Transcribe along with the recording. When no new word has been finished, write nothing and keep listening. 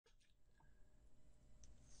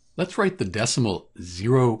Let's write the decimal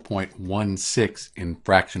 0.16 in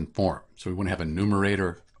fraction form. So we want to have a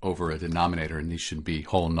numerator over a denominator, and these should be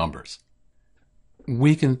whole numbers.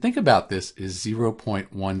 We can think about this as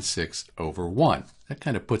 0.16 over 1. That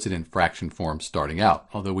kind of puts it in fraction form starting out,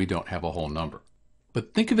 although we don't have a whole number.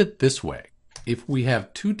 But think of it this way. If we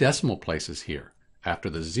have two decimal places here after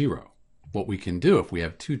the 0, what we can do if we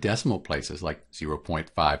have two decimal places like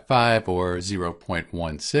 0.55 or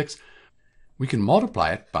 0.16, we can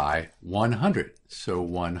multiply it by 100. So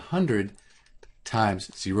 100 times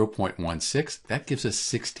 0.16, that gives us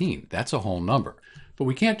 16. That's a whole number. But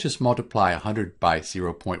we can't just multiply 100 by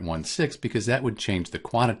 0.16 because that would change the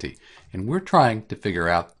quantity. And we're trying to figure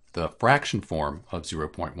out the fraction form of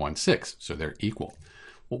 0.16, so they're equal.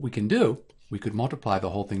 What we can do, we could multiply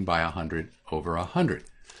the whole thing by 100 over 100.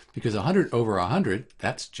 Because 100 over 100,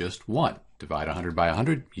 that's just 1. Divide 100 by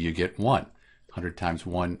 100, you get 1. 100 times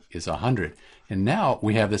 1 is 100. And now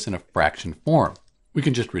we have this in a fraction form. We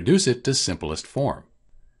can just reduce it to simplest form.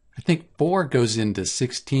 I think 4 goes into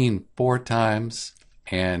 16 4 times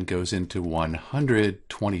and goes into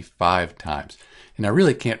 125 times. And I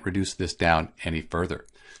really can't reduce this down any further.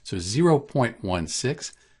 So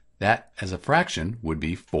 0.16, that as a fraction would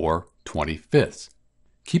be 4/25.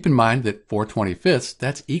 Keep in mind that 4/25,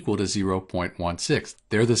 that's equal to 0.16.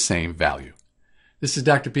 They're the same value. This is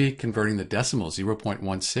Dr. B converting the decimal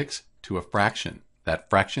 0.16 to a fraction. That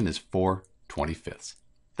fraction is 4/25.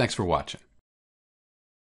 Thanks for watching.